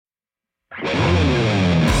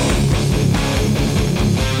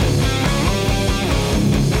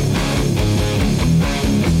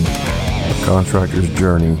contractor's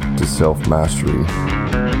journey to self-mastery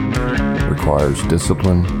requires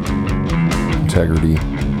discipline, integrity,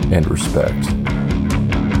 and respect.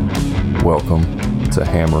 Welcome to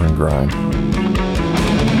Hammer and Grind.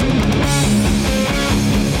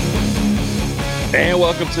 And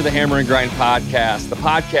welcome to the Hammer and Grind podcast, the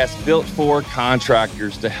podcast built for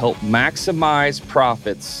contractors to help maximize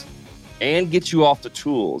profits and get you off the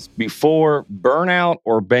tools before burnout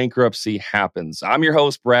or bankruptcy happens. I'm your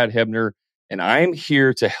host, Brad Hebner, and I'm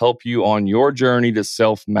here to help you on your journey to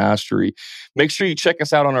self-mastery. Make sure you check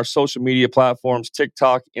us out on our social media platforms,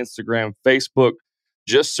 TikTok, Instagram, Facebook.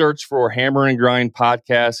 Just search for Hammer and Grind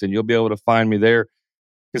podcast, and you'll be able to find me there.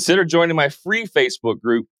 Consider joining my free Facebook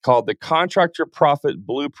group called the Contractor Profit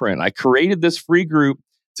Blueprint. I created this free group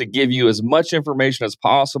to give you as much information as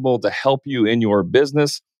possible to help you in your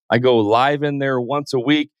business. I go live in there once a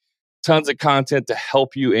week, tons of content to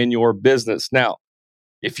help you in your business. Now,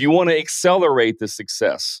 if you want to accelerate the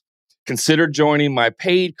success, consider joining my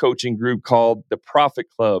paid coaching group called the Profit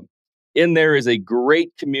Club. In there is a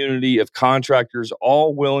great community of contractors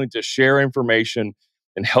all willing to share information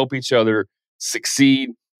and help each other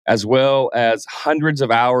succeed, as well as hundreds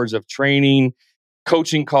of hours of training,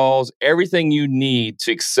 coaching calls, everything you need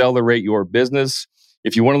to accelerate your business.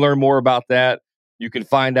 If you want to learn more about that, you can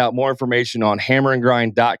find out more information on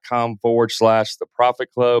hammerandgrind.com/the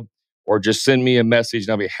Profit Club, or just send me a message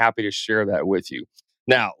and I'll be happy to share that with you.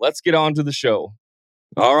 Now, let's get on to the show.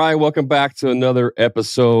 All right, welcome back to another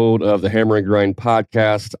episode of the Hammer and Grind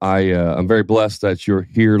podcast. I'm very blessed that you're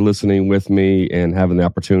here listening with me and having the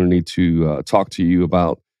opportunity to talk to you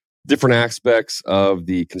about different aspects of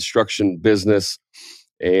the construction business.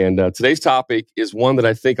 And today's topic is one that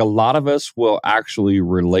I think a lot of us will actually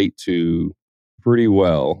relate to pretty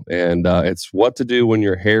well. And it's what to do when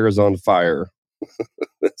your hair is on fire.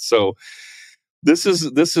 So this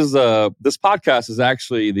podcast is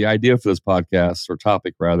actually the idea for this podcast, or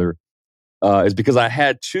topic rather, is because I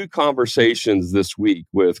had two conversations this week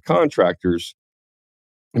with contractors.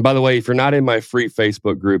 And by the way, if you're not in my free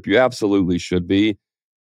Facebook group, you absolutely should be.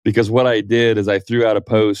 Because what I did is I threw out a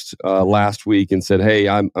post last week and said, "Hey,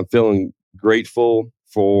 I'm feeling grateful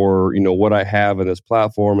for what I have in this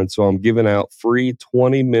platform, and so I'm giving out free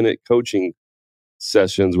 20-minute coaching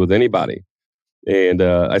sessions with anybody." And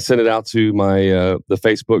I sent it out to my the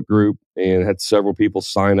Facebook group and had several people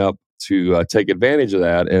sign up to take advantage of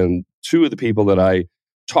that. And two of the people that I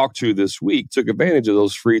talked to this week took advantage of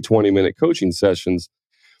those free 20-minute coaching sessions.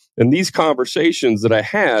 And these conversations that I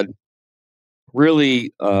had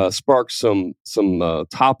really sparked some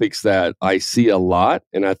topics that I see a lot,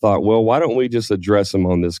 and I thought, well, why don't we just address them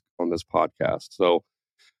on this podcast? So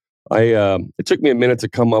it took me a minute to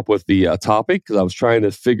come up with the topic, because I was trying to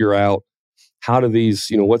figure out how do these,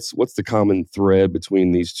 what's the common thread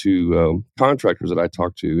between these two contractors that I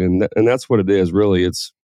talked to, and that's what it is. Really,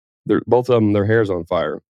 they're both of them, their hair's on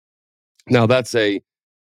fire. Now that's a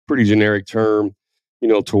pretty generic term.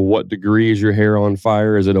 To what degree is your hair on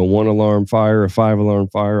fire? Is it a 1-alarm fire, a 5-alarm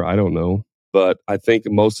fire? I don't know. But I think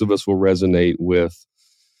most of us will resonate with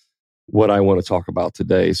what I want to talk about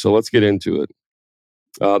today. So let's get into it.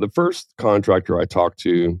 The first contractor I talked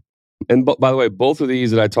to, and by the way, both of these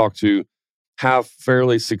that I talked to have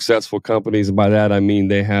fairly successful companies. And by that, I mean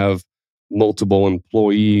they have multiple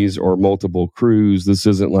employees or multiple crews. This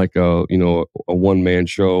isn't like a one-man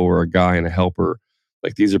show or a guy and a helper.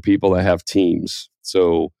 Like, these are people that have teams.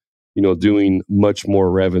 So, doing much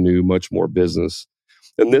more revenue, much more business.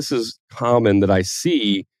 And this is common that I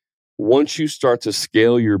see once you start to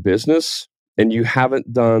scale your business and you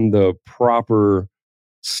haven't done the proper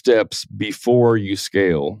steps before you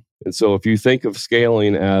scale. And so if you think of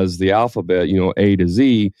scaling as the alphabet, A to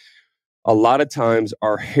Z, a lot of times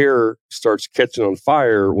our hair starts catching on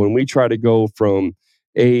fire when we try to go from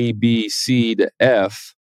A, B, C to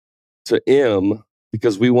F to M,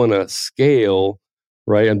 because we want to scale,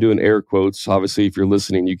 right? I'm doing air quotes. Obviously, if you're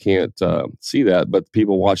listening, you can't see that, but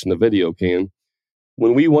people watching the video can.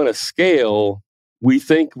 When we want to scale, we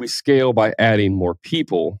think we scale by adding more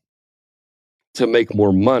people to make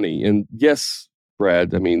more money. And yes,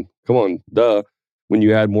 Brad, I mean, come on, duh. When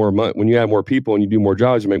you add more people and you do more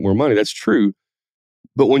jobs, you make more money. That's true.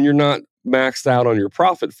 But when you're not maxed out on your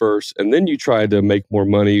profit first, and then you try to make more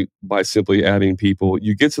money by simply adding people,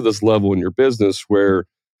 you get to this level in your business where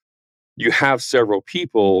you have several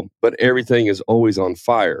people, but everything is always on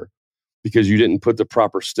fire because you didn't put the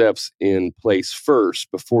proper steps in place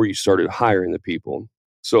first before you started hiring the people.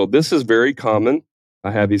 So this is very common.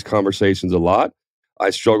 I have these conversations a lot.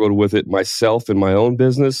 I struggled with it myself in my own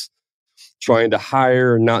business, trying to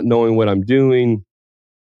hire, not knowing what I'm doing,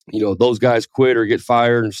 those guys quit or get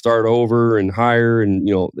fired and start over and hire. And,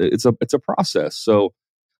 it's a process. So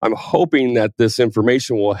I'm hoping that this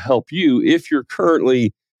information will help you. If your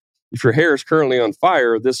hair is currently on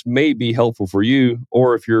fire, this may be helpful for you.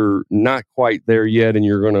 Or if you're not quite there yet and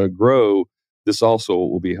you're going to grow, this also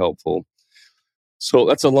will be helpful. So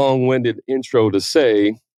that's a long-winded intro to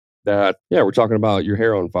say that, we're talking about your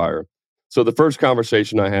hair on fire. So the first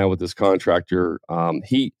conversation I had with this contractor,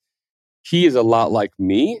 he is a lot like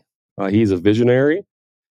me. He's a visionary.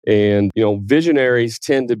 And, visionaries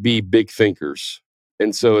tend to be big thinkers.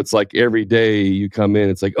 And so it's like every day you come in,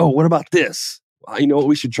 it's like, oh, what about this?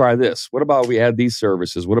 We should try this. What about we add these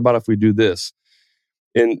services? What about if we do this?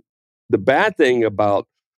 And the bad thing about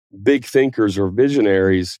big thinkers or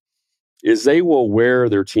visionaries is they will wear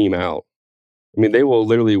their team out. I mean, they will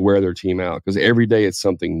literally wear their team out because every day it's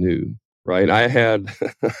something new, right? I'm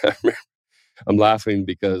laughing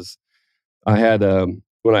because I had,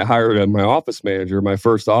 when I hired my office manager, my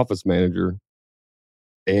first office manager,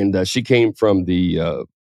 and she came from the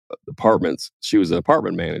apartments. She was an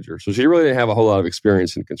apartment manager. So she really didn't have a whole lot of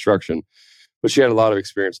experience in construction, but she had a lot of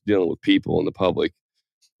experience dealing with people in the public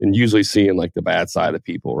and usually seeing like the bad side of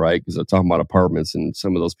people, right? Because I'm talking about apartments, and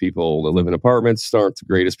some of those people that live in apartments aren't the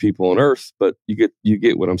greatest people on earth, but you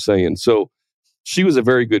get what I'm saying. So she was a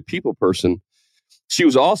very good people person. She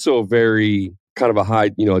was also very kind of a high,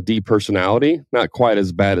 a deep personality, not quite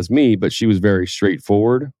as bad as me, but she was very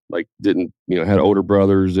straightforward, like didn't, had older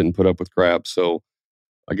brothers, didn't put up with crap. So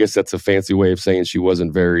I guess that's a fancy way of saying she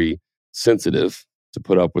wasn't very sensitive to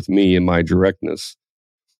put up with me and my directness.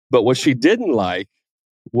 But what she didn't like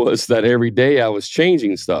was that every day I was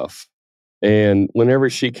changing stuff. And whenever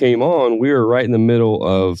she came on, we were right in the middle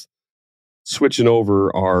of switching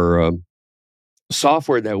over our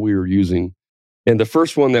software that we were using. And the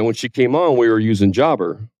first one that when she came on, we were using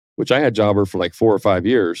Jobber, which I had Jobber for like 4 or 5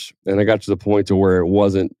 years. And I got to the point to where it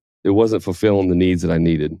wasn't fulfilling the needs that I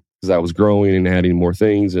needed because I was growing and adding more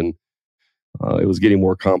things, and it was getting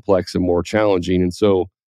more complex and more challenging. And so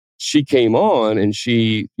she came on, and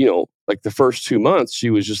she, like the first 2 months, she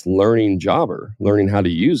was just learning Jobber, learning how to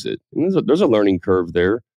use it. And there's a learning curve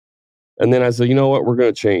there. And then I said, you know what, we're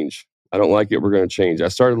going to change. I don't like it. We're going to change. I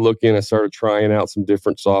started trying out some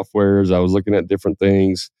different softwares. I was looking at different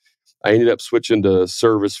things. I ended up switching to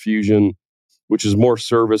Service Fusion, which is more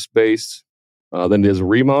service based than it is a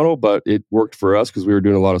remodel, but it worked for us because we were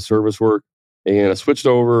doing a lot of service work. And I switched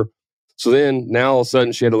over. So then now all of a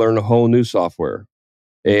sudden she had to learn a whole new software.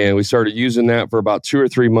 And we started using that for about 2 or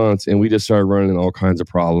 3 months, and we just started running into all kinds of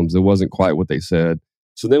problems. It wasn't quite what they said.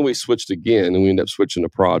 So then we switched again, and we ended up switching to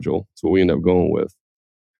Progil. That's what we ended up going with.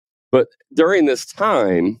 But during this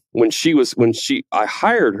time, I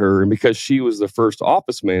hired her, and because she was the first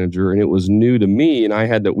office manager and it was new to me, and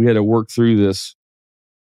we had to work through this,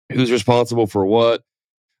 who's responsible for what.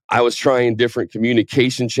 I was trying different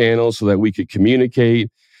communication channels so that we could communicate.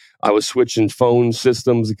 I was switching phone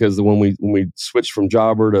systems because when we switched from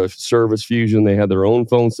Jobber to Service Fusion, they had their own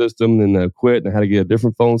phone system, and they quit, and I had to get a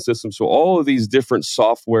different phone system. So all of these different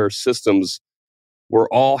software systems were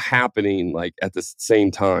all happening like at the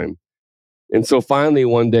same time. And so finally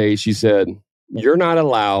one day she said, you're not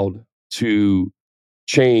allowed to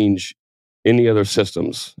change any other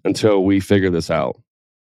systems until we figure this out.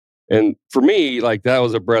 And for me, like that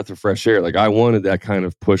was a breath of fresh air. Like I wanted that kind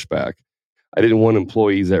of pushback. I didn't want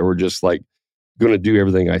employees that were just like going to do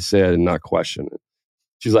everything I said and not question it.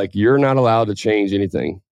 She's like, you're not allowed to change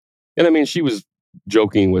anything. And I mean, she was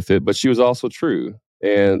joking with it, but she was also true.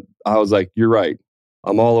 And I was like, you're right.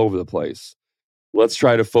 I'm all over the place. Let's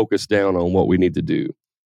try to focus down on what we need to do.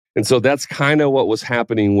 And so that's kind of what was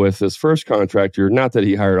happening with this first contractor. Not that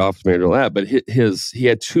he hired office manager or that, but he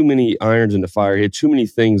had too many irons in the fire. He had too many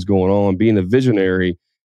things going on. Being a visionary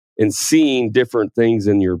and seeing different things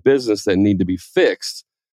in your business that need to be fixed,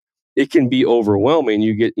 it can be overwhelming.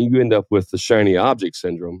 You end up with the shiny object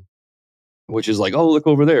syndrome, which is like, oh, look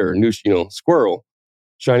over there, new squirrel,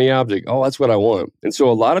 shiny object. Oh, that's what I want. And so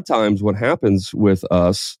a lot of times what happens with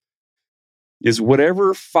us is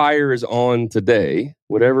whatever fire is on today,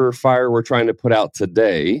 whatever fire we're trying to put out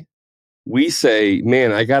today, we say,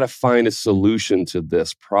 man, I got to find a solution to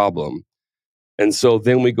this problem. And so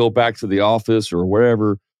then we go back to the office or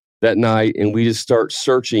wherever that night, and we just start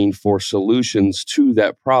searching for solutions to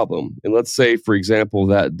that problem. And let's say, for example,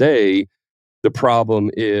 that day, the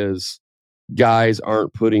problem is guys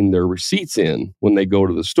aren't putting their receipts in when they go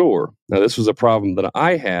to the store. Now, this was a problem that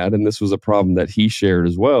I had, and this was a problem that he shared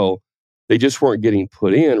as well. They just weren't getting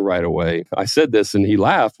put in right away. I said this and he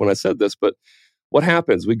laughed when I said this, but what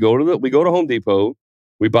happens? We go to Home Depot,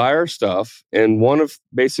 We buy our stuff, and one of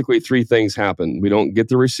basically three things happen. We don't get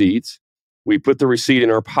the receipts. We put the receipt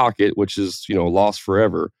in our pocket, which is, lost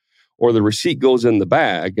forever. Or the receipt goes in the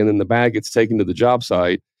bag, and then the bag gets taken to the job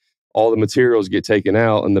site. All the materials get taken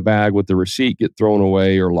out, and the bag with the receipt get thrown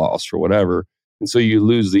away or lost or whatever. And so you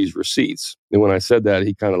lose these receipts. And when I said that,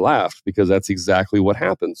 he kind of laughed because that's exactly what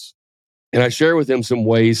happens. And I share with him some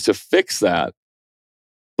ways to fix that.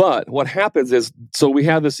 But what happens is, so we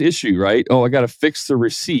have this issue, right? Oh, I got to fix the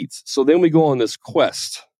receipts. So then we go on this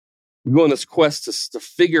quest. We go on this quest to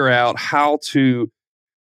figure out how to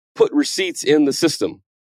put receipts in the system.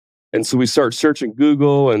 And so we start searching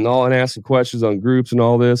Google and asking questions on groups and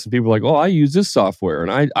all this. And people are like, oh, I use this software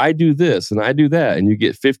and I do this and I do that. And you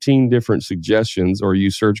get 15 different suggestions, or you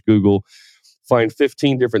search Google, find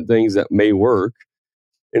 15 different things that may work.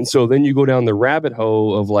 And so then you go down the rabbit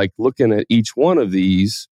hole of like looking at each one of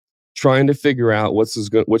these, trying to figure out what's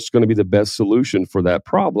going to be the best solution for that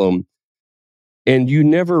problem. And you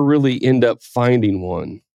never really end up finding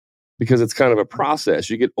one because it's kind of a process.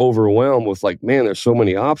 You get overwhelmed with like, man, there's so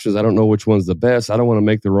many options. I don't know which one's the best. I don't want to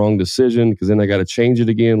make the wrong decision because then I got to change it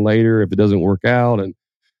again later if it doesn't work out. And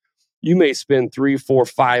you may spend 3, 4,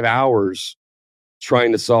 5 hours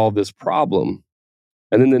trying to solve this problem.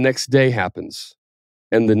 And then the next day happens.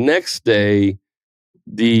 And the next day,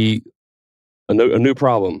 a new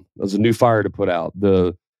problem. There's a new fire to put out.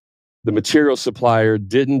 The material supplier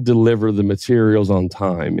didn't deliver the materials on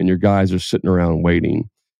time, and your guys are sitting around waiting.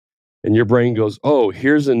 And your brain goes, oh,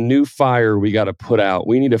 here's a new fire we got to put out.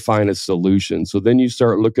 We need to find a solution. So then you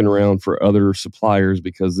start looking around for other suppliers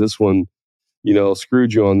because this one,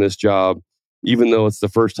 screwed you on this job, even though it's the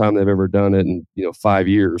first time they've ever done it in, 5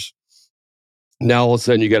 years. Now all of a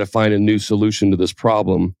sudden you got to find a new solution to this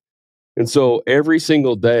problem. And so every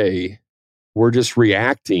single day we're just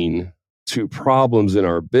reacting to problems in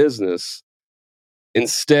our business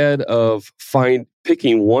instead of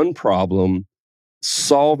picking one problem,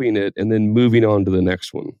 solving it, and then moving on to the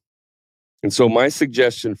next one. And so my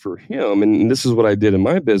suggestion for him, and this is what I did in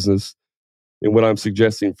my business and what I'm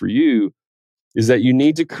suggesting for you, is that you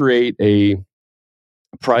need to create a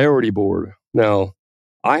priority board. Now,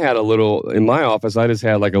 I had in my office, I just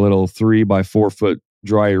had like a little 3 by 4 foot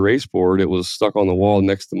dry erase board. It was stuck on the wall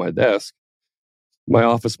next to my desk. My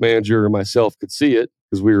office manager and myself could see it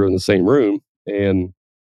because we were in the same room. And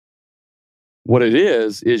what it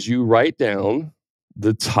is you write down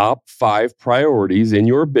the top 5 priorities in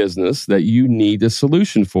your business that you need a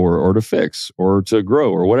solution for or to fix or to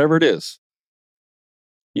grow or whatever it is.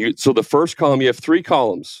 So the first column, you have 3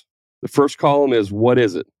 columns. The first column is, what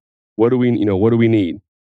is it? What do we need?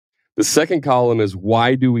 The second column is,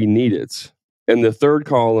 why do we need it? And the third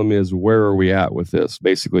column is, where are we at with this?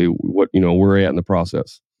 Basically, where we're at in the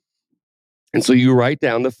process. And so you write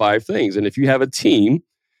down the 5 things. And if you have a team,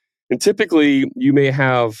 and typically you may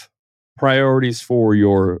have priorities for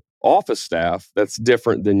your office staff that's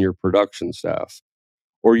different than your production staff.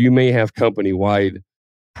 Or you may have company-wide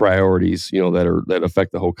priorities, that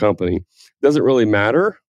affect the whole company. Doesn't really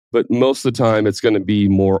matter. But most of the time, it's going to be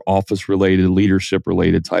more office-related,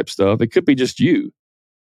 leadership-related type stuff. It could be just you.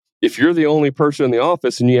 If you're the only person in the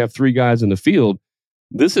office and you have 3 guys in the field,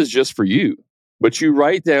 this is just for you. But you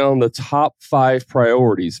write down the top 5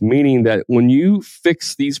 priorities, meaning that when you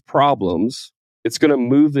fix these problems, it's going to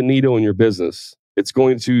move the needle in your business. It's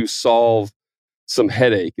going to solve some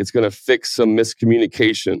headache. It's going to fix some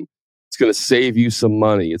miscommunication. It's going to save you some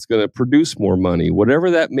money. It's going to produce more money.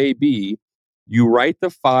 Whatever that may be, you write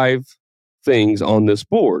the 5 things on this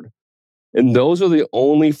board. And those are the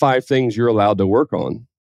only 5 things you're allowed to work on.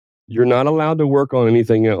 You're not allowed to work on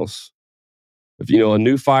anything else. If a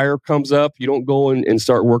new fire comes up, you don't go in and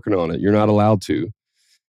start working on it. You're not allowed to.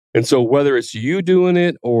 And so whether it's you doing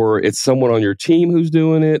it or it's someone on your team who's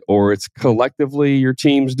doing it or it's collectively your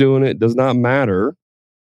team's doing it, does not matter,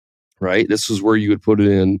 right? This is where you would put it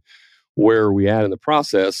in, where are we at in the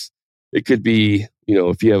process? It could be,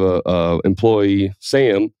 if you have a employee,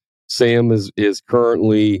 Sam is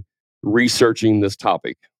currently researching this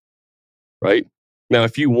topic, right? Now,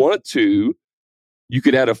 if you want to, you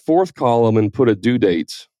could add a 4th column and put a due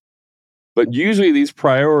date. But usually these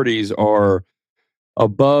priorities are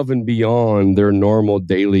above and beyond their normal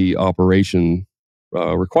daily operation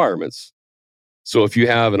requirements. So if you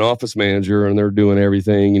have an office manager and they're doing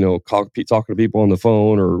everything, talking to people on the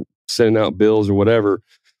phone or sending out bills or whatever,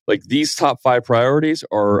 like these top 5 priorities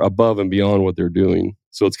are above and beyond what they're doing.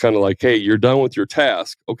 So it's kind of like, hey, you're done with your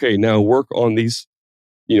task. Okay, now work on these,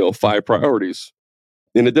 5 priorities.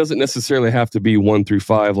 And it doesn't necessarily have to be 1 through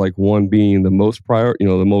 5, like 1 being the most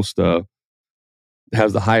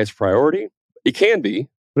has the highest priority. It can be,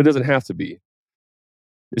 but it doesn't have to be.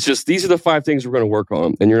 It's just, these are the 5 things we're going to work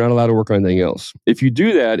on, and you're not allowed to work on anything else. If you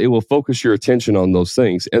do that, it will focus your attention on those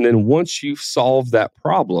things. And then once you've solved that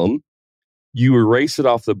problem, you erase it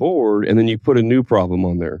off the board, and then you put a new problem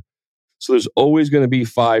on there. So there's always going to be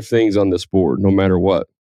 5 things on this board, no matter what.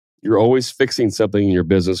 You're always fixing something in your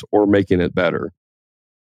business or making it better.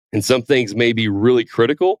 And some things may be really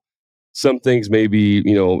critical. Some things may be,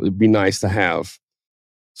 it'd be nice to have.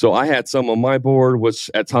 So I had some on my board, which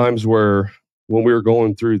at times where when we were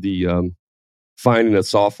going through the finding a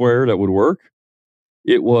software that would work,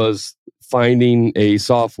 it was finding a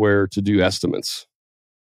software to do estimates.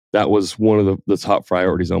 That was one of the top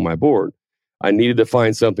priorities on my board. I needed to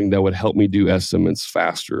find something that would help me do estimates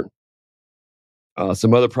faster.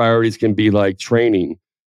 Some other priorities can be like training,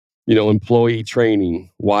 employee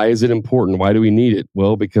training. Why is it important? Why do we need it?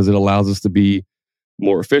 Well, because it allows us to be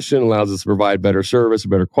more efficient, allows us to provide better service,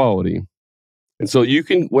 better quality. And so you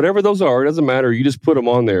can, whatever those are, it doesn't matter. You just put them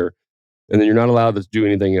on there, and then you're not allowed to do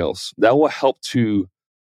anything else. That will help to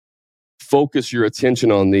focus your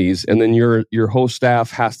attention on these. And then your whole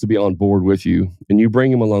staff has to be on board with you, and you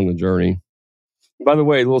bring them along the journey. By the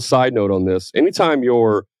way, a little side note on this. Anytime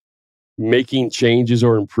you're making changes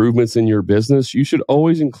or improvements in your business, you should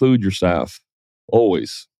always include your staff.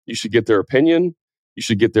 Always. You should get their opinion. You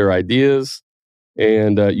should get their ideas,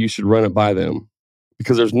 and you should run it by them.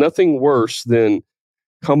 Because there's nothing worse than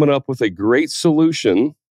coming up with a great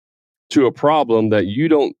solution to a problem that you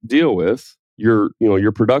don't deal with. Your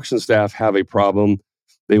production staff have a problem.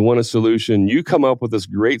 They want a solution. You come up with this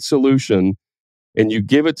great solution and you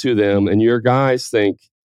give it to them, and your guys think,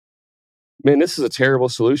 man, this is a terrible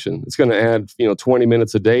solution. It's going to add 20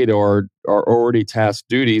 minutes a day to our already tasked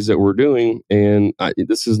duties that we're doing, and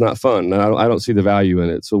this is not fun. I don't see the value in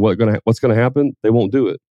it. So what's going to happen? They won't do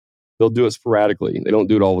it. They'll do it sporadically. They don't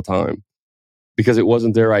do it all the time because it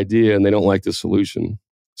wasn't their idea and they don't like the solution.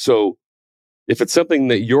 So if it's something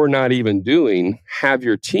that you're not even doing, have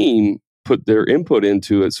your team put their input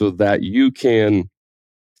into it so that you can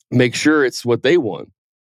make sure it's what they want.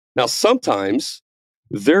 Now, sometimes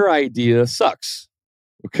their idea sucks.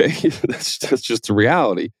 Okay, that's just the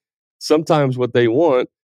reality. Sometimes what they want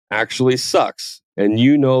actually sucks, and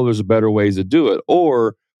there's better ways to do it,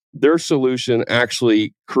 or their solution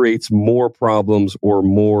actually creates more problems or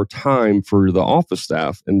more time for the office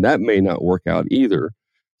staff, and that may not work out either.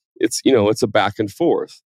 It's a back and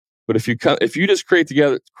forth. But if you just create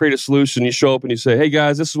a solution, you show up and you say, "Hey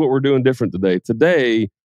guys, this is what we're doing different today. Today,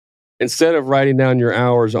 instead of writing down your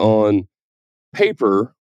hours on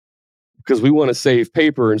paper, because we want to save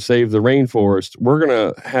paper and save the rainforest, we're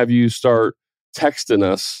going to have you start texting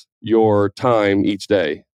us your time each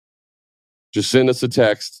day. Just send us a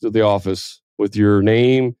text to the office with your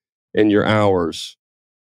name and your hours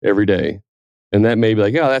every day." And that may be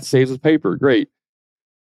like, that saves us paper. Great.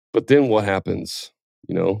 But then what happens?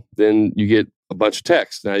 Then you get a bunch of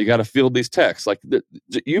texts. Now you got to field these texts. Like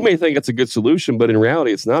you may think it's a good solution, but in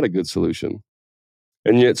reality, it's not a good solution.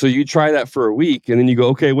 And yet, so you try that for a week, and then you go,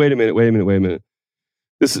 okay, wait a minute.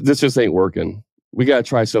 This just ain't working. We got to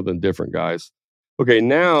try something different, guys. Okay,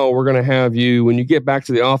 now we're going to have you, when you get back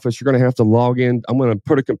to the office, you're going to have to log in. I'm going to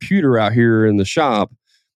put a computer out here in the shop,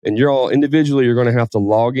 and you're all individually, you're going to have to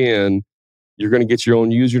log in. You're going to get your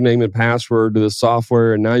own username and password to the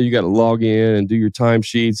software, and now you got to log in and do your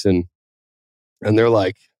timesheets. And they're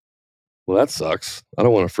like, well, that sucks. I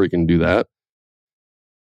don't want to freaking do that.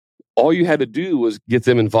 All you had to do was get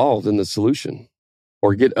them involved in the solution,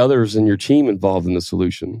 or get others in your team involved in the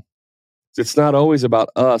solution. It's not always about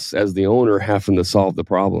us as the owner having to solve the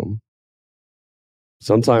problem.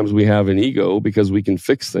 Sometimes we have an ego because we can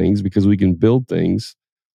fix things, because we can build things.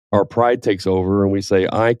 Our pride takes over and we say,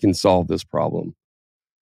 I can solve this problem.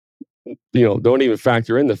 Don't even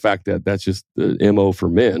factor in the fact that that's just the MO for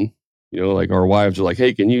men. Like our wives are like,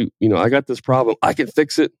 hey, can you, I got this problem. I can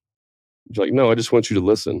fix it. You're like, no, I just want you to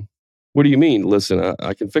listen. What do you mean? Listen,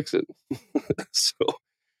 I can fix it. So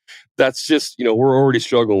that's just, we're already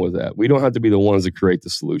struggling with that. We don't have to be the ones that create the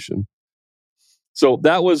solution. So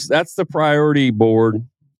that's the priority board.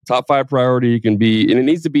 Top 5 priority you can be, and it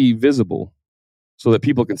needs to be visible so that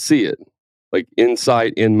people can see it, like in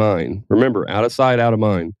sight, in mind. Remember, out of sight, out of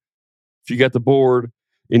mind. If you got the board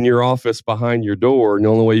in your office behind your door, and the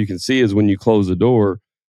only way you can see is when you close the door,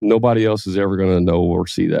 nobody else is ever going to know or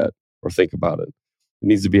see that or think about it. It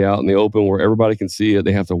needs to be out in the open where everybody can see it.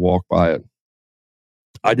 They have to walk by it.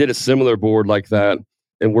 I did a similar board like that,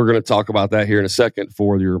 and we're going to talk about that here in a second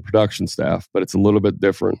for your production staff, but it's a little bit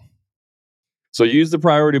different. So use the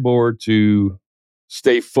priority board to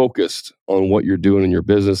stay focused on what you're doing in your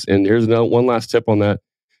business. And here's one last tip on that.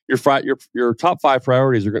 your top 5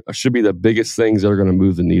 priorities should be the biggest things that are going to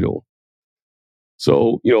move the needle.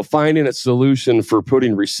 So, finding a solution for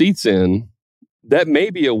putting receipts in, that may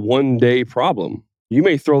be a one-day problem. You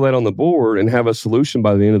may throw that on the board and have a solution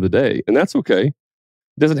by the end of the day, and that's okay.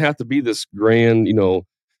 It doesn't have to be this grand,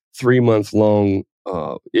 3-month-long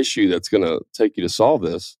issue that's going to take you to solve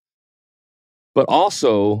this. But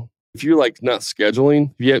also, if you're not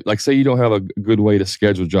scheduling, say you don't have a good way to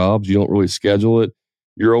schedule jobs, you don't really schedule it,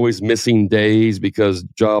 you're always missing days because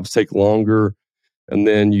jobs take longer. And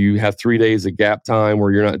then you have 3 days of gap time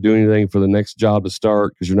where you're not doing anything for the next job to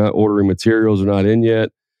start because you're not ordering materials, are not in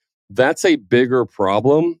yet. That's a bigger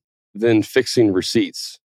problem than fixing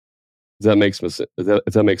receipts. If that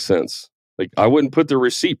makes sense. I wouldn't put the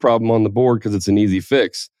receipt problem on the board because it's an easy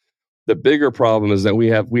fix. The bigger problem is that we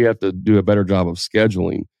have to do a better job of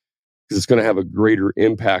scheduling because it's going to have a greater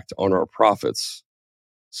impact on our profits.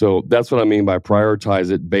 So that's what I mean by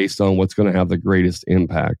prioritize it based on what's going to have the greatest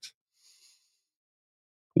impact.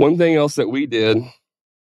 One thing else that we did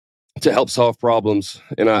to help solve problems,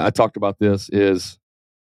 and I talked about this, is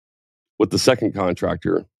with the second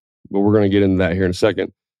contractor, but we're going to get into that here in a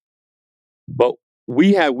second. But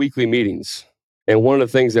we had weekly meetings. And one of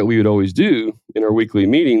the things that we would always do in our weekly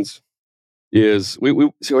meetings is,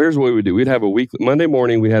 so here's what we would do. We'd have Monday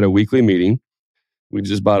morning, we had a weekly meeting. We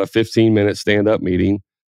just about a 15-minute stand-up meeting.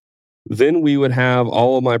 Then we would have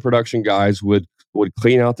all of my production guys would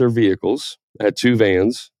clean out their vehicles. I had 2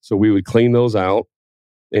 vans, so we would clean those out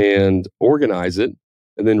and organize it,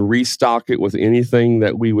 and then restock it with anything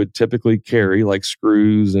that we would typically carry, like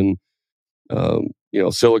screws and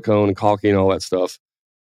silicone and caulking and all that stuff.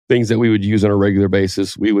 Things that we would use on a regular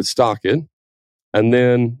basis, we would stock it. And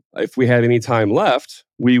then if we had any time left,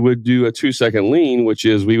 we would do a 2-second lean, which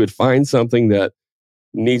is we would find something that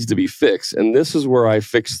needs to be fixed. And this is where I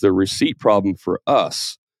fixed the receipt problem for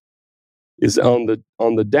us. Is on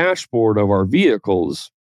the dashboard of our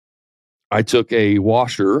vehicles, I took a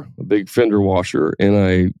washer, a big fender washer, and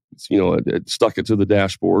I stuck it to the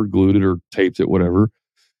dashboard, glued it or taped it, whatever.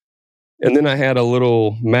 And then I had a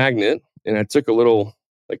little magnet, and I took a little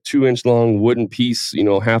 2-inch long wooden piece,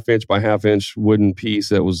 1/2 inch by 1/2 inch wooden piece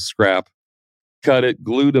that was scrap, cut it,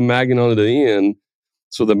 glued a magnet onto the end,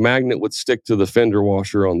 so the magnet would stick to the fender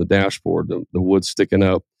washer on the dashboard, the wood sticking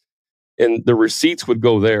up, and the receipts would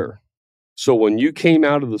go there. So when you came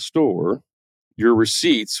out of the store, your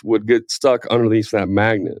receipts would get stuck underneath that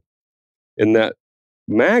magnet. And that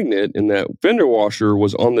magnet in that fender washer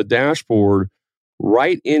was on the dashboard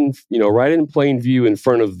right in plain view in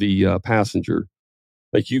front of the passenger.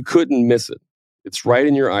 You couldn't miss it. It's right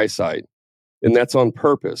in your eyesight. And that's on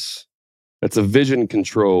purpose. That's a vision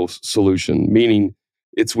control solution, meaning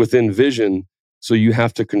it's within vision, so you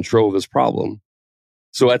have to control this problem.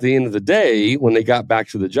 So at the end of the day, when they got back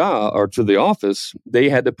to the job or to the office, they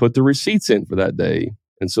had to put the receipts in for that day.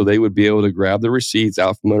 And so they would be able to grab the receipts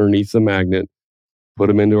out from underneath the magnet, put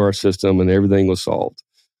them into our system, and everything was solved.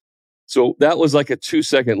 So that was like a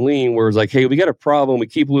 2-second lean where it's hey, we got a problem. We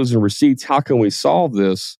keep losing receipts. How can we solve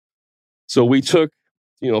this? So we took,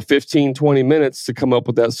 15, 20 minutes to come up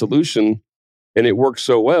with that solution. And it worked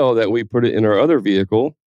so well that we put it in our other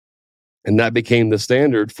vehicle. And that became the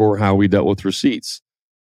standard for how we dealt with receipts.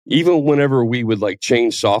 Even whenever we would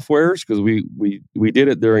change softwares, because we did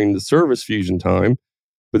it during the Service Fusion time,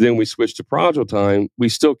 but then we switched to Prodro time, we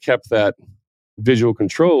still kept that visual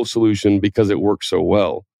control solution because it worked so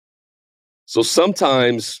well. So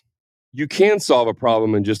sometimes you can solve a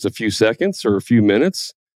problem in just a few seconds or a few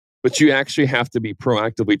minutes, but you actually have to be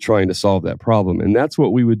proactively trying to solve that problem. And that's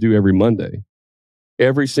what we would do every Monday.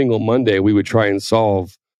 Every single Monday, we would try and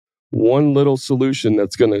solve one little solution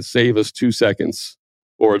that's going to save us 2 seconds,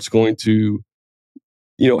 or it's going to,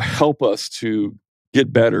 help us to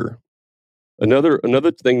get better.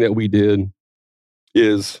 Another thing that we did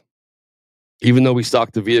is, even though we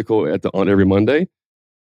stocked the vehicle on every Monday,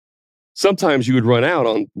 sometimes you would run out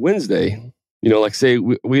on Wednesday. Say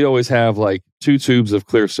we always have 2 tubes of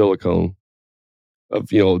clear silicone of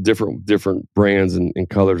different brands and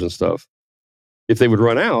colors and stuff. If they would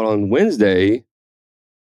run out on Wednesday,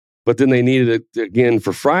 but then they needed it again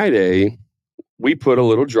for Friday, we put a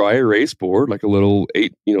little dry erase board, like a little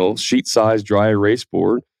 8 sheet size dry erase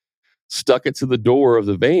board, stuck it to the door of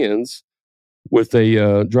the vans with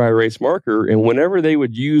a dry erase marker, and whenever they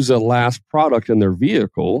would use a last product in their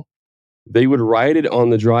vehicle, they would write it on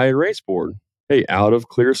the dry erase board, hey, out of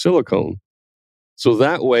clear silicone. So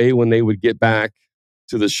that way, when they would get back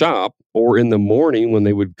to the shop or in the morning when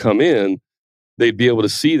they would come in, they'd be able to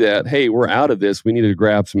see that, hey, we're out of this. We need to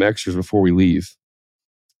grab some extras before we leave.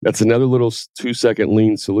 That's another little 2-second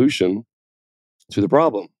lean solution. to the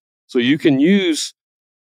problem. So you can use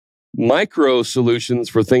micro solutions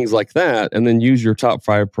for things like that, and then use your top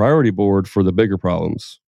 5 priority board for the bigger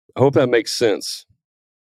problems. I hope that makes sense.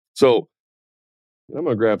 So I'm going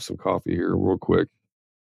to grab some coffee here real quick.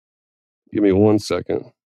 Give me 1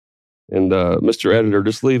 second. And Mr. Editor,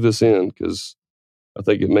 just leave this in because I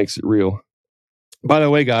think it makes it real. By the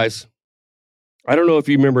way, guys, I don't know if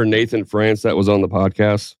you remember Nathan France that was on the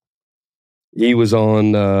podcast. He was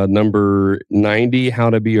on number 90, How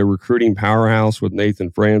to Be a Recruiting Powerhouse with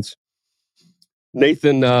Nathan France.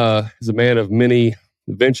 Nathan is a man of many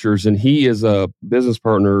ventures, and he is a business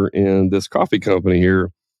partner in this coffee company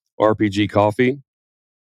here, RPG Coffee.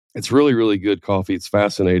 It's really, really good coffee. It's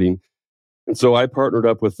fascinating. And so I partnered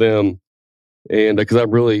up with them, and because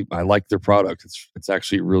I like their product. It's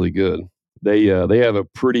actually really good. They have a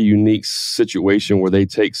pretty unique situation where they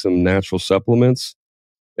take some natural supplements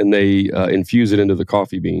and they infuse it into the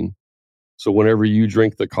coffee bean. So whenever you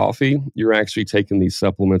drink the coffee, you're actually taking these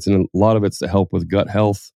supplements, and a lot of it's to help with gut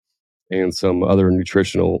health and some other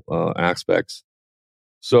nutritional aspects.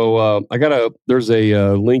 So there's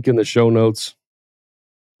a link in the show notes.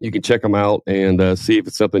 You can check them out and see if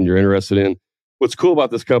it's something you're interested in. What's cool about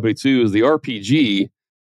this company too is the RPG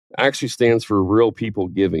actually stands for Real People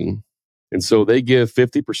Giving. And so they give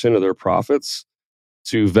 50% of their profits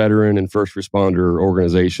to veteran and first responder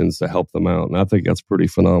organizations to help them out. And I think that's pretty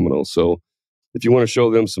phenomenal. So if you want to show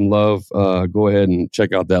them some love, go ahead and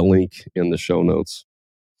check out that link in the show notes.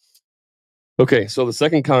 Okay, so the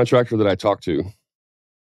second contractor that I talked to,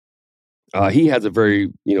 he has a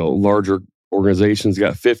very larger organization. He's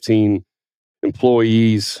got 15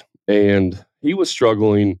 employees, and he was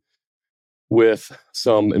struggling with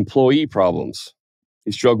some employee problems.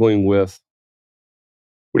 He's struggling with,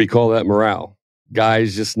 what do you call that, morale.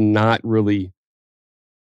 Guys just not really,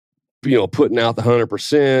 putting out the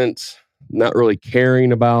 100%, not really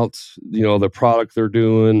caring about, the product they're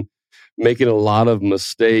doing, making a lot of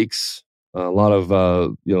mistakes, a lot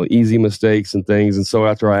of, easy mistakes and things. And so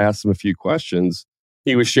after I asked him a few questions,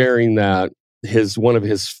 he was sharing that one of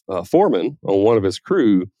his foremen on one of his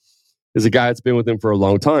crew is a guy that's been with him for a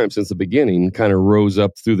long time, since the beginning, kind of rose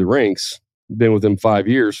up through the ranks, been with him 5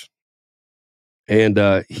 years.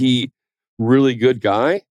 And he, really good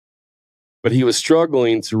guy, but he was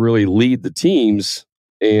struggling to really lead the teams.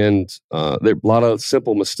 And there a lot of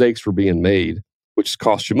simple mistakes were being made, which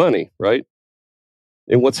cost you money, right?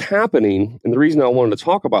 And what's happening, and the reason I wanted to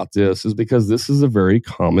talk about this is because this is a very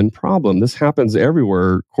common problem. This happens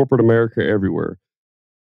everywhere, corporate America, everywhere.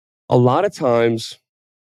 A lot of times,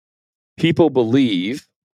 people believe,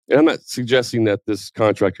 and I'm not suggesting that this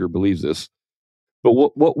contractor believes this, but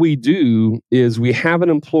what we do is we have an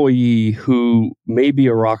employee who may be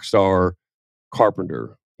a rock star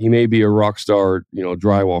carpenter. He may be a rock star,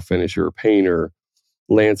 drywall finisher, painter,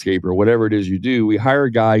 landscaper, whatever it is you do. We hire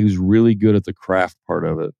a guy who's really good at the craft part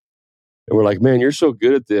of it. And we're like, man, you're so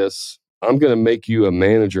good at this. I'm going to make you a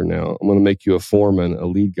manager now. I'm going to make you a foreman, a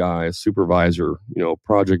lead guy, a supervisor,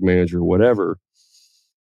 project manager, whatever.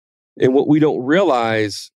 And what we don't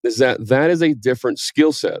realize is that is a different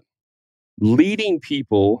skill set. Leading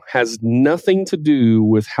people has nothing to do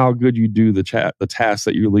with how good you do the task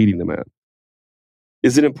that you're leading them at.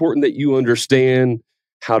 Is it important that you understand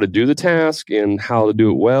how to do the task and how to do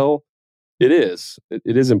it well? It is.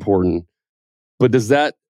 It is important. But does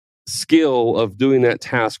that skill of doing that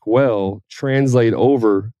task well translate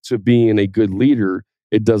over to being a good leader?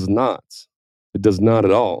 It does not. It does not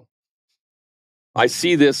at all. I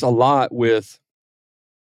see this a lot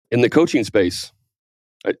in the coaching space.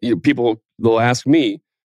 People, they'll ask me,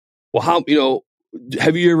 well, how,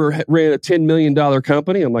 have you ever ran a $10 million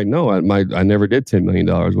company? I'm like, no, I never did $10 million.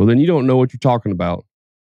 Well, then you don't know what you're talking about.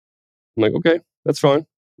 I'm like, okay, that's fine.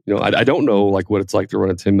 I don't know what it's like to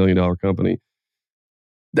run a $10 million company.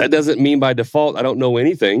 That doesn't mean by default, I don't know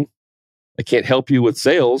anything. I can't help you with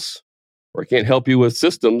sales, or I can't help you with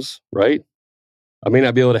systems, right? I may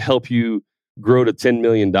not be able to help you grow to $10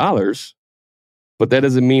 million, but that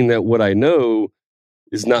doesn't mean that what I know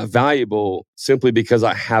is not valuable simply because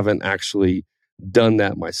I haven't actually done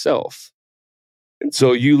that myself. And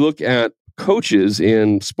so you look at coaches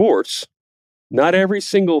in sports, not every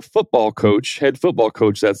single head football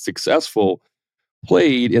coach that's successful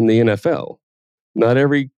played in the NFL. Not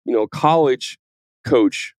every, college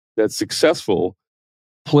coach that's successful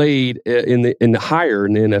played in the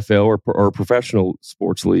NFL or professional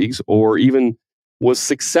sports leagues, or even was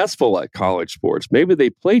successful at college sports. Maybe they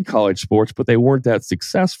played college sports, but they weren't that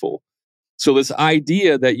successful. So this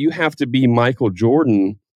idea that you have to be Michael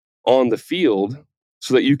Jordan on the field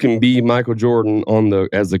so that you can be Michael Jordan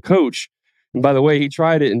as the coach, And by the way, he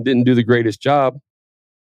tried it and didn't do the greatest job,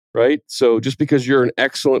 right? So just because you're an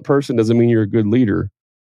excellent person doesn't mean you're a good leader.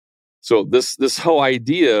 So this whole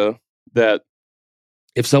idea that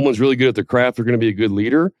if someone's really good at their craft, they're going to be a good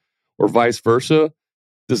leader, or vice versa,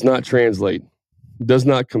 does not translate, does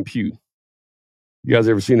not compute. You guys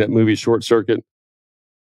ever seen that movie Short Circuit?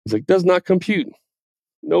 It's like, does not compute.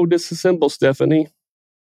 No disassemble, Stephanie.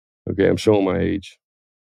 Okay, I'm showing my age.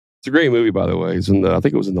 It's a great movie, by the way. It's I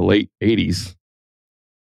think it was in the late 80s.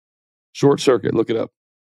 Short Circuit, look it up.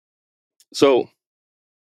 So,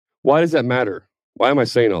 why does that matter? Why am I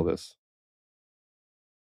saying all this?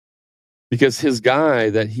 Because his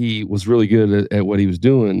guy that he was really good at what he was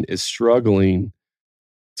doing is struggling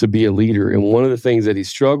to be a leader. And one of the things that he's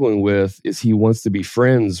struggling with is he wants to be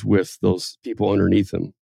friends with those people underneath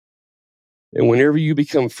him. And whenever you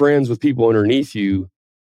become friends with people underneath you,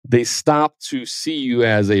 they stop to see you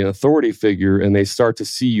as an authority figure and they start to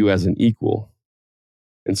see you as an equal.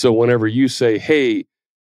 And so whenever you say, hey,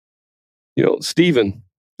 Stephen,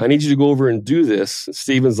 I need you to go over and do this.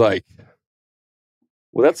 Stephen's like,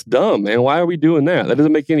 well, that's dumb, man. Why are we doing that? That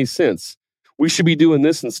doesn't make any sense. We should be doing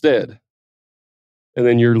this instead. And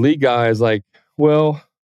then your lead guy is like, well,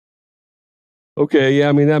 okay, yeah,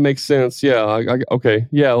 I mean, that makes sense. Yeah, okay,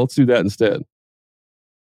 yeah, let's do that instead.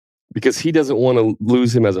 Because he doesn't want to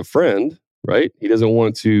lose him as a friend, right? He doesn't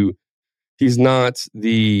want to, he's not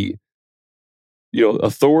the,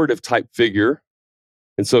 authoritative type figure.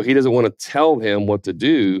 And so he doesn't want to tell him what to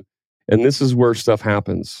do. And this is where stuff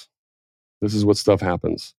happens. This is what stuff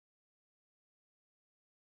happens.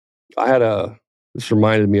 This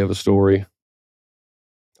reminded me of a story.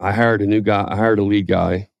 I hired a lead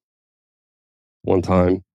guy one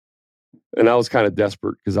time. And I was kind of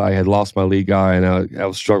desperate because I had lost my lead guy and I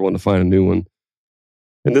was struggling to find a new one.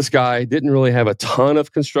 And this guy didn't really have a ton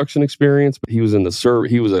of construction experience, but he was in the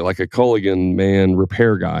he was like a Culligan man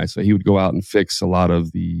repair guy. So he would go out and fix a lot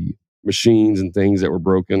of the machines and things that were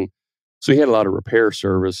broken. So he had a lot of repair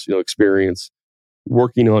service, experience,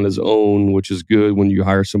 working on his own, which is good when you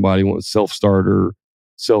hire somebody who wants self-starter,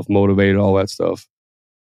 self-motivated, all that stuff.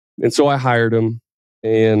 And so I hired him,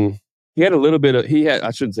 and he had a lot of ego,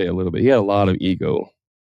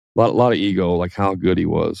 a lot of ego, like how good he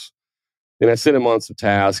was. And I sent him on some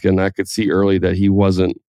tasks, and I could see early that he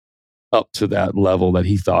wasn't up to that level that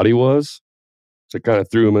he thought he was. So I kind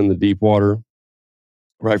of threw him in the deep water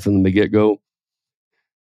right from the get-go.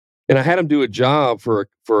 And I had him do a job for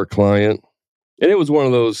a client, and it was one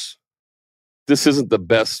of those, this isn't the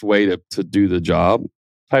best way to do the job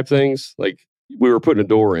type things. Like, we were putting a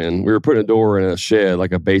door in. We were putting a door in a shed,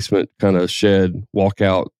 like a basement kind of shed,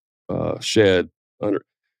 walkout shed.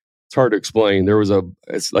 It's hard to explain.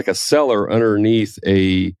 It's like a cellar underneath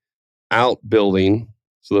a outbuilding.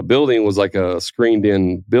 So the building was like a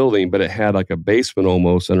screened-in building, but it had like a basement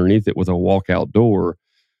almost underneath it with a walkout door.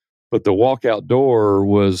 But the walkout door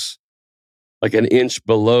was like an inch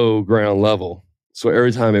below ground level. So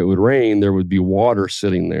every time it would rain, there would be water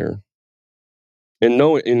sitting there. And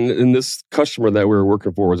this customer that we were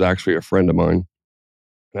working for was actually a friend of mine.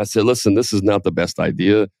 And I said, listen, this is not the best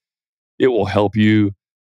idea. It will help you,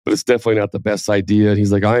 but it's definitely not the best idea. And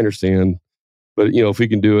he's like, I understand, but if we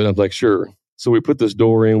can do it, I'm like, sure. So we put this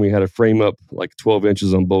door in. We had to frame up like 12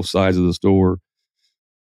 inches on both sides of this door.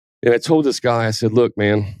 And I told this guy, I said, look,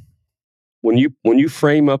 man, when you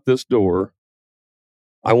frame up this door,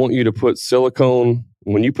 I want you to put silicone.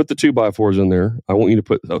 When you put the 2x4s in there, I want you to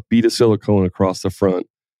put a bead of silicone across the front.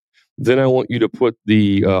 Then I want you to put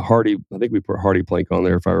the Hardy, I think we put Hardy plank on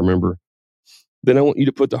there if I remember. Then I want you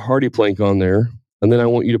to put the Hardy plank on there. And then I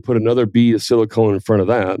want you to put another bead of silicone in front of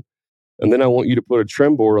that. And then I want you to put a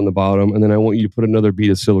trim board on the bottom. And then I want you to put another bead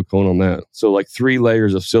of silicone on that. So like 3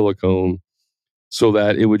 layers of silicone so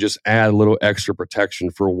that it would just add a little extra protection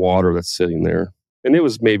for water that's sitting there. And it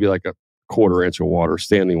was maybe like a 1/4 inch of water,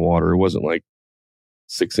 standing water. It wasn't like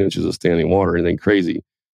 6 inches of standing water, anything crazy.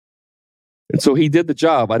 And so he did the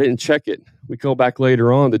job. I didn't check it. We go back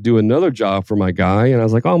later on to do another job for my guy. And I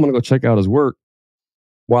was like, I'm going to go check out his work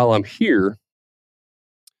while I'm here.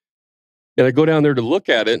 And I go down there to look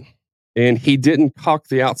at it, and he didn't caulk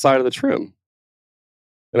the outside of the trim.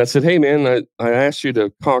 And I said, hey, man, I asked you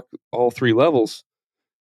to caulk all 3 levels.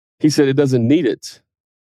 He said, it doesn't need it.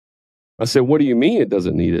 I said, what do you mean it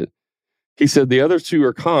doesn't need it? He said, the other 2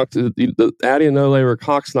 are caulked. Adding another layer of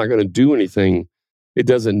caulk's not going to do anything. It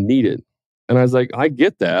doesn't need it. And I was like, I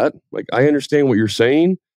get that. Like, I understand what you're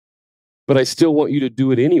saying, but I still want you to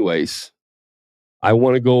do it anyways. I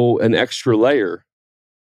want to go an extra layer.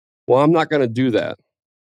 Well, I'm not going to do that.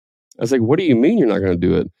 I was like, what do you mean you're not going to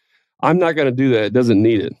do it? I'm not going to do that. It doesn't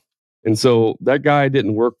need it. And so that guy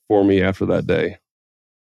didn't work for me after that day.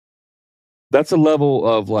 That's a level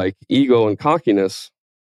of like ego and cockiness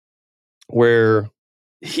where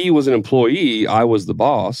he was an employee, I was the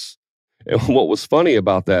boss. And what was funny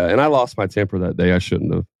about that, and I lost my temper that day, I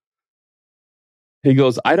shouldn't have. He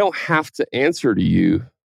goes, I don't have to answer to you.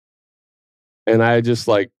 And I just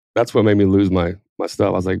like, that's what made me lose my stuff.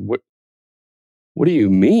 I was like, what do you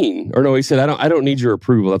mean? Or no, he said, I don't need your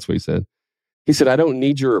approval. That's what he said. He said, I don't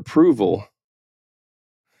need your approval.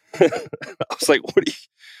 I was like,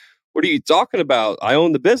 what are you talking about? I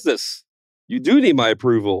own the business. You do need my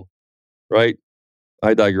approval, right?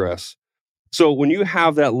 I digress. So when you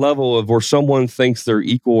have that level of where someone thinks they're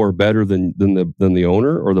equal or better than the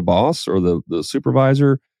owner or the boss or the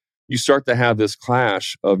supervisor, you start to have this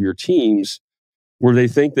clash of your teams where they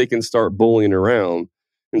think they can start bullying around.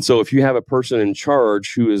 And so if you have a person in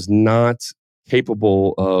charge who is not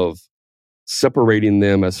capable of separating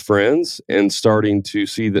them as friends and starting to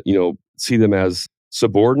see them as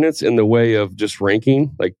subordinates in the way of just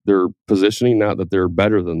ranking, like their positioning, not that they're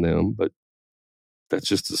better than them, but that's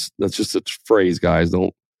just a phrase, guys.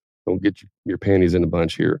 Don't get your panties in a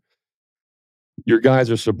bunch here. Your guys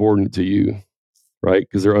are subordinate to you, right?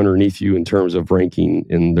 Because they're underneath you in terms of ranking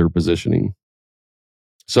in their positioning.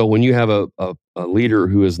 So when you have a leader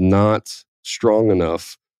who is not strong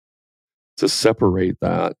enough to separate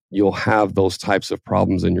that, you'll have those types of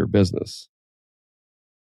problems in your business.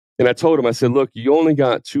 And I told him, I said, look, you only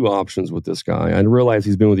got two options with this guy. I realize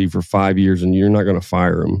he's been with you for 5 years and you're not going to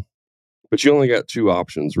fire him, but you only got two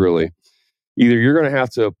options, really. Either you're going to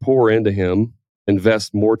have to pour into him,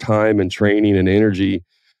 invest more time and training and energy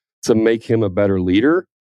to make him a better leader,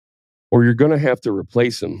 or you're going to have to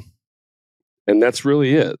replace him. And that's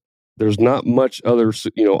really it. There's not much other,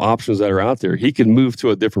 options that are out there. He can move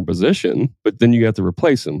to a different position, but then you have to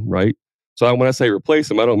replace him, right? So when I say replace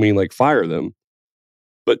him, I don't mean like fire them,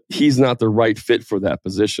 but he's not the right fit for that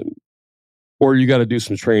position. Or you got to do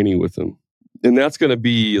some training with him. And that's going to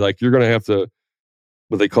be like, you're going to have to,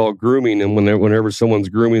 what they call grooming. And whenever someone's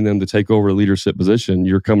grooming them to take over a leadership position,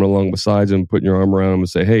 you're coming along beside them, putting your arm around them and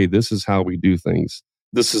say, hey, this is how we do things.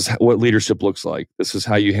 This is what leadership looks like. This is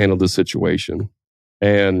how you handle this situation.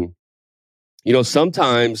 And,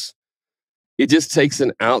 sometimes it just takes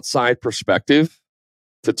an outside perspective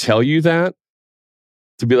to tell you that,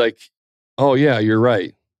 to be like, oh yeah, you're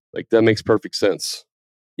right. Like that makes perfect sense.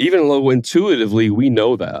 Even though intuitively we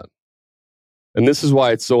know that. And this is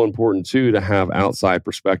why it's so important too, to have outside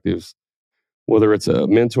perspectives, whether it's a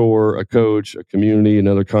mentor, a coach, a community,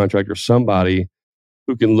 another contractor, somebody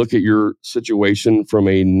who can look at your situation from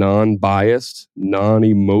a non-biased,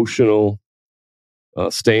 non-emotional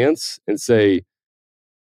stance and say,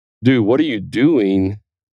 dude, what are you doing?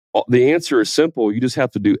 The answer is simple. You just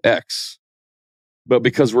have to do X. But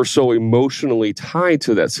because we're so emotionally tied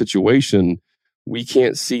to that situation, we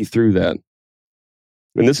can't see through that.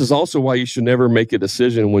 And this is also why you should never make a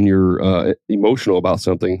decision when you're emotional about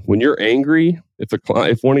something. When you're angry,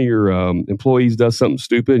 if one of your employees does something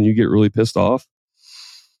stupid and you get really pissed off,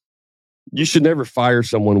 you should never fire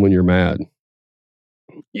someone when you're mad.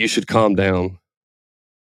 You should calm down.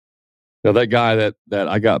 Now, that guy that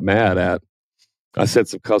I got mad at, I said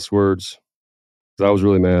some cuss words because I was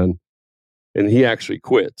really mad. And he actually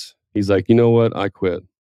quit. He's like, you know what? I quit.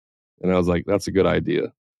 And I was like, that's a good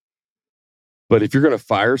idea. But if you're going to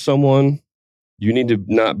fire someone, you need to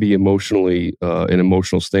not be emotionally an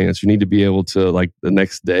emotional stance. You need to be able to, like the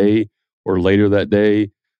next day or later that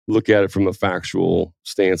day, look at it from a factual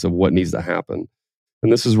stance of what needs to happen.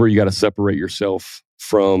 And this is where you got to separate yourself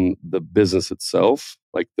from the business itself,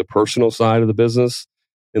 like the personal side of the business,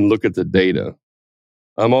 and look at the data.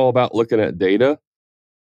 I'm all about looking at data,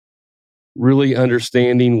 really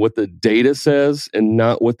understanding what the data says and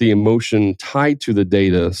not what the emotion tied to the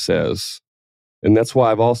data says. And that's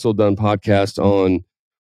why I've also done podcasts on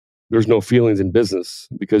there's no feelings in business,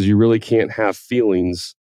 because you really can't have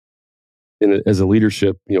feelings as a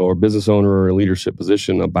leadership, or a business owner or a leadership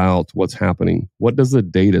position about what's happening. What does the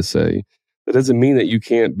data say? That doesn't mean that you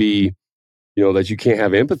can't be, that you can't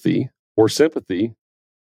have empathy or sympathy.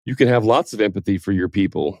 You can have lots of empathy for your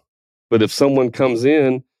people. But if someone comes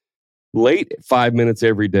in late 5 minutes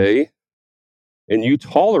every day and you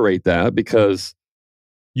tolerate that because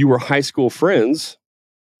you were high school friends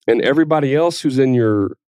and everybody else who's in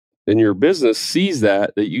your business sees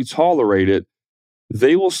that you tolerate it,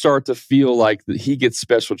 they will start to feel like that he gets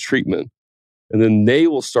special treatment. And then they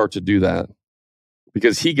will start to do that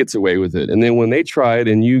because he gets away with it. And then when they try it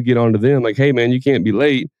and you get onto them like, hey man, you can't be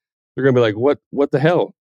late, they're going to be like, what the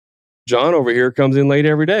hell? John over here comes in late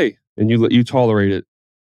every day and you tolerate it.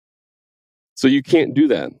 So you can't do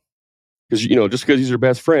that. Because, just because he's your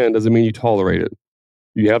best friend doesn't mean you tolerate it.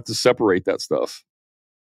 You have to separate that stuff.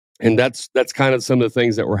 And that's kind of some of the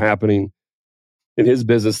things that were happening in his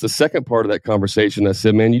business. The second part of that conversation, I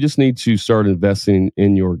said, man, you just need to start investing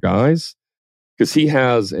in your guys, because he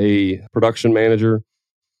has a production manager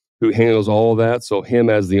who handles all of that. So him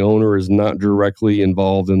as the owner is not directly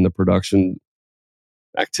involved in the production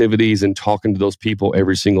activities and talking to those people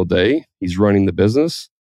every single day. He's running the business.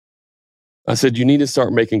 I said, you need to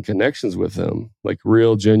start making connections with them, like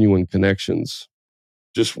real, genuine connections.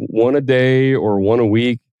 Just one a day or one a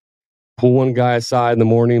week. Pull one guy aside in the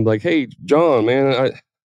morning, like, hey, John, man,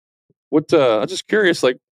 I'm just curious.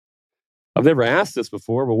 Like, I've never asked this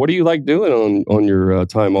before, but what do you like doing on your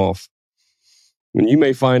time off? And you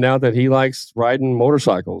may find out that he likes riding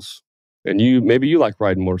motorcycles, and maybe you like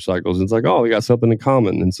riding motorcycles. And it's like, oh, we got something in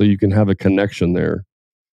common. And so you can have a connection there.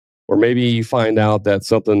 Or maybe you find out that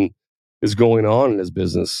something is going on in his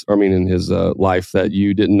business, in his life that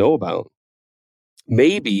you didn't know about.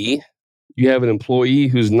 Maybe you have an employee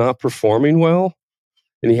who's not performing well,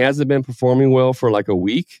 and he hasn't been performing well for like a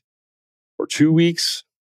week or 2 weeks.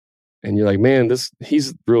 And you're like, man,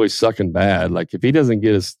 he's really sucking bad. Like, if he doesn't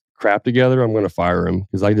get his crap together, I'm going to fire him,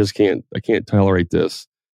 because I can't tolerate this.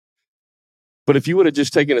 But if you would have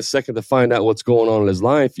just taken a second to find out what's going on in his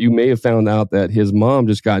life, you may have found out that his mom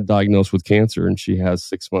just got diagnosed with cancer and she has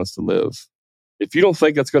 6 months to live. If you don't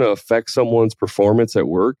think that's going to affect someone's performance at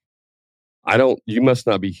work, you must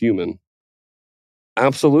not be human.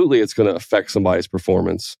 Absolutely, it's going to affect somebody's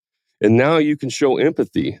performance. And now you can show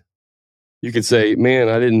empathy. You can say, man,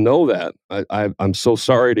 I didn't know that. I'm so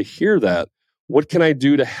sorry to hear that. What can I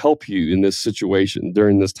do to help you in this situation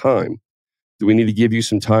during this time? Do we need to give you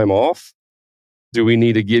some time off? Do we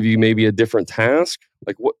need to give you maybe a different task?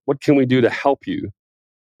 Like, what can we do to help you?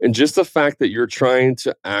 And just the fact that you're trying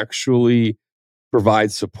to actually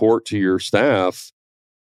provide support to your staff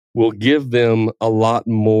will give them a lot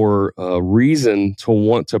more reason to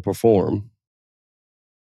want to perform.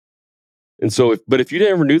 And so, if you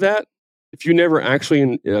never knew that, if you never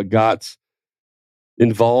actually got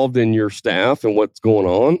involved in your staff and what's going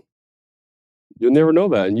on, you'll never know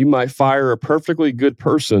that. And you might fire a perfectly good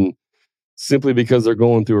person simply because they're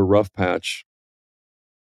going through a rough patch.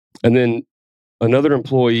 And then another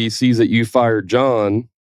employee sees that you fired John,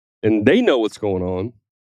 and they know what's going on.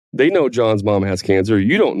 They know John's mom has cancer.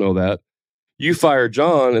 You don't know that. You fire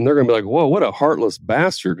John, and they're going to be like, whoa, what a heartless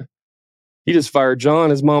bastard. He just fired John.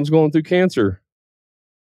 His mom's going through cancer.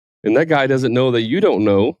 And that guy doesn't know that you don't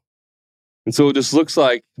know. And so it just looks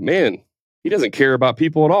like, man, he doesn't care about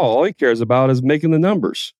people at all. All he cares about is making the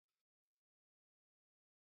numbers.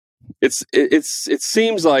 It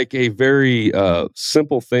seems like a very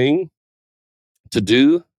simple thing to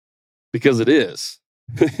do, because it is.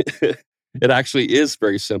 It actually is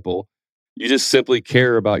very simple. You just simply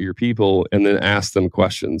care about your people and then ask them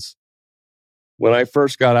questions. When I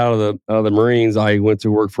first got out of the Marines, I went to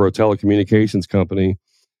work for a telecommunications company,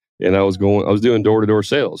 and I was doing door-to-door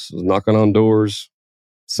sales. I was knocking on doors,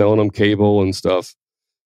 selling them cable and stuff.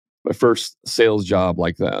 My first sales job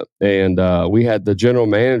like that. And we had the general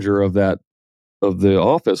manager of the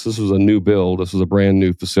office. This was a new build. This was a brand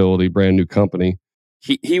new facility, brand new company.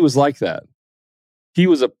 He was like that. He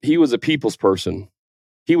was a people's person.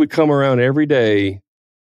 He would come around every day,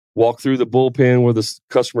 walk through the bullpen where the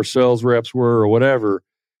customer sales reps were or whatever,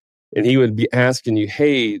 and he would be asking you,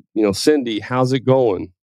 hey, Cindy, how's it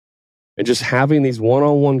going? And just having these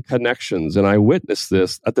one-on-one connections. And I witnessed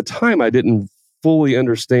this. At the time, I didn't fully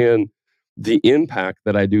understand the impact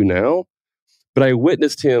that I do now, but I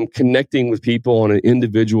witnessed him connecting with people on an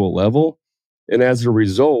individual level. And as a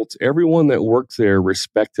result, everyone that worked there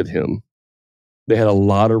respected him. They had a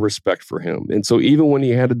lot of respect for him. And so even when he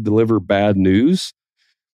had to deliver bad news,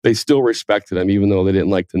 they still respected him, even though they didn't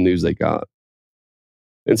like the news they got.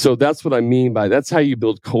 And so that's what I mean by that's how you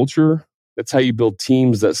build culture. That's how you build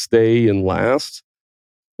teams that stay and last.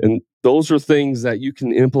 And those are things that you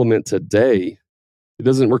can implement today. It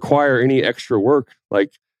doesn't require any extra work.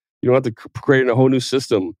 Like, you don't have to create a whole new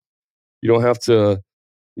system. You don't have to,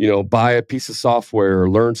 buy a piece of software or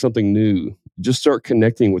learn something new. Just start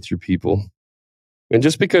connecting with your people. And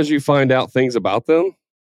just because you find out things about them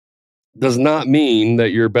does not mean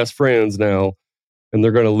that you're best friends now and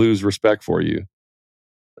they're going to lose respect for you.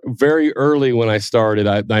 Very early when I started,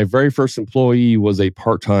 my very first employee was a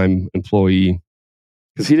part-time employee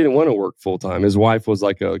because he didn't want to work full-time. His wife was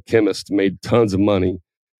like a chemist, made tons of money.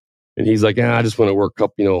 And he's like, I just want to work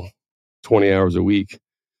up, 20 hours a week.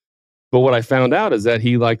 But what I found out is that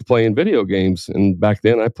he liked playing video games. And back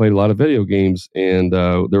then I played a lot of video games. And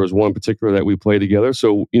there was one particular that we played together.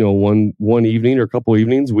 So, one evening or a couple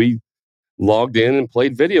evenings, we logged in and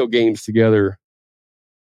played video games together.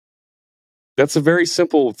 That's a very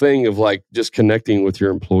simple thing of like just connecting with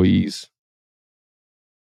your employees.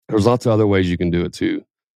 There's lots of other ways you can do it too.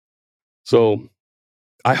 So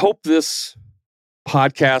I hope this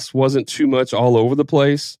podcast wasn't too much all over the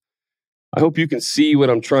place. I hope you can see what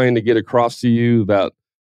I'm trying to get across to you, that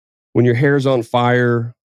when your hair's on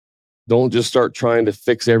fire, don't just start trying to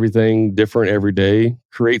fix everything different every day.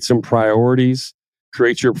 Create some priorities.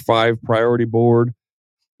 Create your 5 priority board.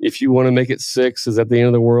 If you want to make it 6, is that the end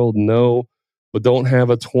of the world? No, but don't have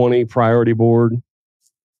a 20 priority board.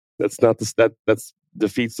 That's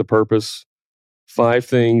defeats the purpose. 5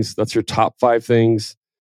 things. That's your top 5 things.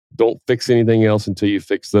 Don't fix anything else until you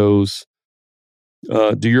fix those.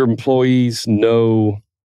 Do your employees know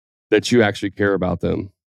that you actually care about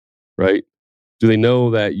them, right? Do they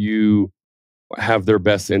know that you have their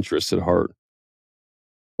best interests at heart?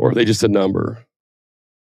 Or are they just a number?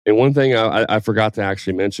 And one thing I forgot to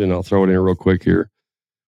actually mention, I'll throw it in real quick here.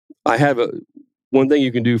 One thing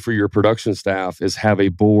you can do for your production staff is have a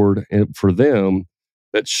board for them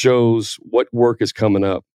that shows what work is coming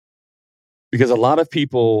up. Because a lot of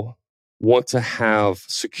people want to have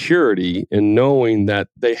security in knowing that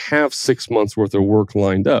they have 6 months worth of work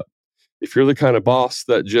lined up. If you're the kind of boss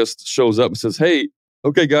that just shows up and says, hey,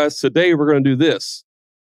 okay, guys, today we're going to do this.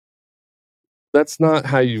 That's not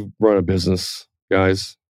how you run a business,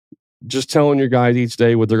 guys. Just telling your guys each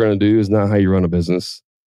day what they're going to do is not how you run a business.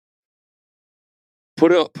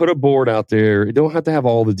 Put a board out there. You don't have to have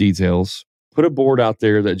all the details. Put a board out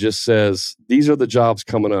there that just says, these are the jobs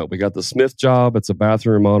coming up. We got the Smith job. It's a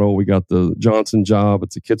bathroom remodel. We got the Johnson job.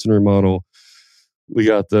 It's a kitchen remodel. We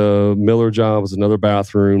got the Miller job. It's another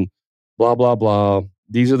bathroom. Blah, blah, blah.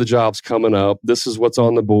 These are the jobs coming up. This is what's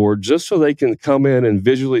on the board, just so they can come in and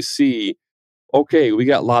visually see, okay, we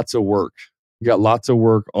got lots of work. We got lots of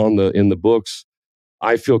work in the books.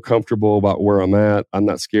 I feel comfortable about where I'm at. I'm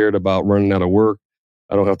not scared about running out of work.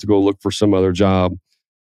 I don't have to go look for some other job.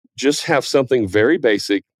 Just have something very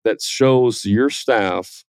basic that shows your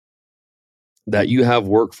staff that you have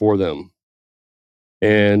work for them,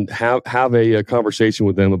 and have a conversation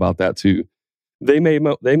with them about that too. They may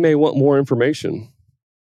want more information.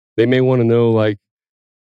 They may want to know, like,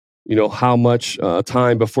 how much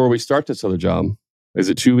time before we start this other job. Is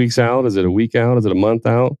it 2 weeks out? Is it a week out? Is it a month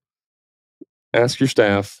out? Ask your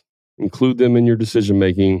staff, include them in your decision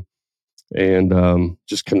making, and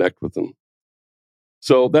just connect with them.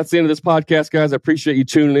 So that's the end of this podcast, guys. I appreciate you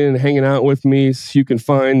tuning in and hanging out with me. You can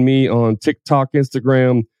find me on TikTok,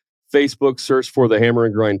 Instagram, Facebook. Search for the Hammer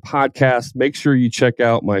and Grind Podcast. Make sure you check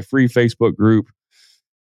out my free Facebook group,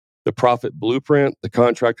 The Profit Blueprint, the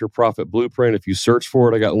Contractor Profit Blueprint. If you search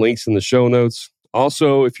for it, I got links in the show notes.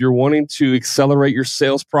 Also, if you're wanting to accelerate your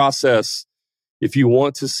sales process, if you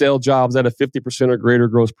want to sell jobs at a 50% or greater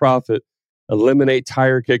gross profit, eliminate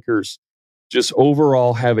tire kickers, just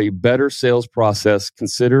overall have a better sales process,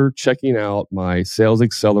 consider checking out my Sales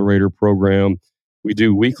Accelerator program. We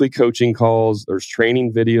do weekly coaching calls. There's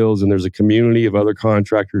training videos, and there's a community of other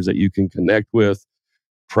contractors that you can connect with,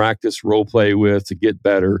 practice, role play with to get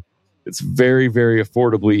better. It's very, very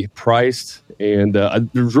affordably priced, and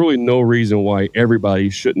there's really no reason why everybody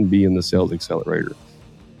shouldn't be in the Sales Accelerator.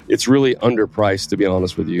 It's really underpriced, to be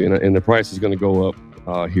honest with you, and the price is going to go up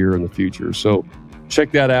here in the future. So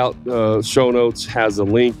check that out. Show notes has a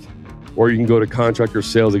link, or you can go to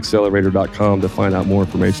contractorsalesaccelerator.com to find out more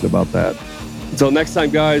information about that. Until next time,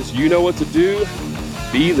 guys, you know what to do.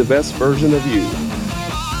 Be the best version of you.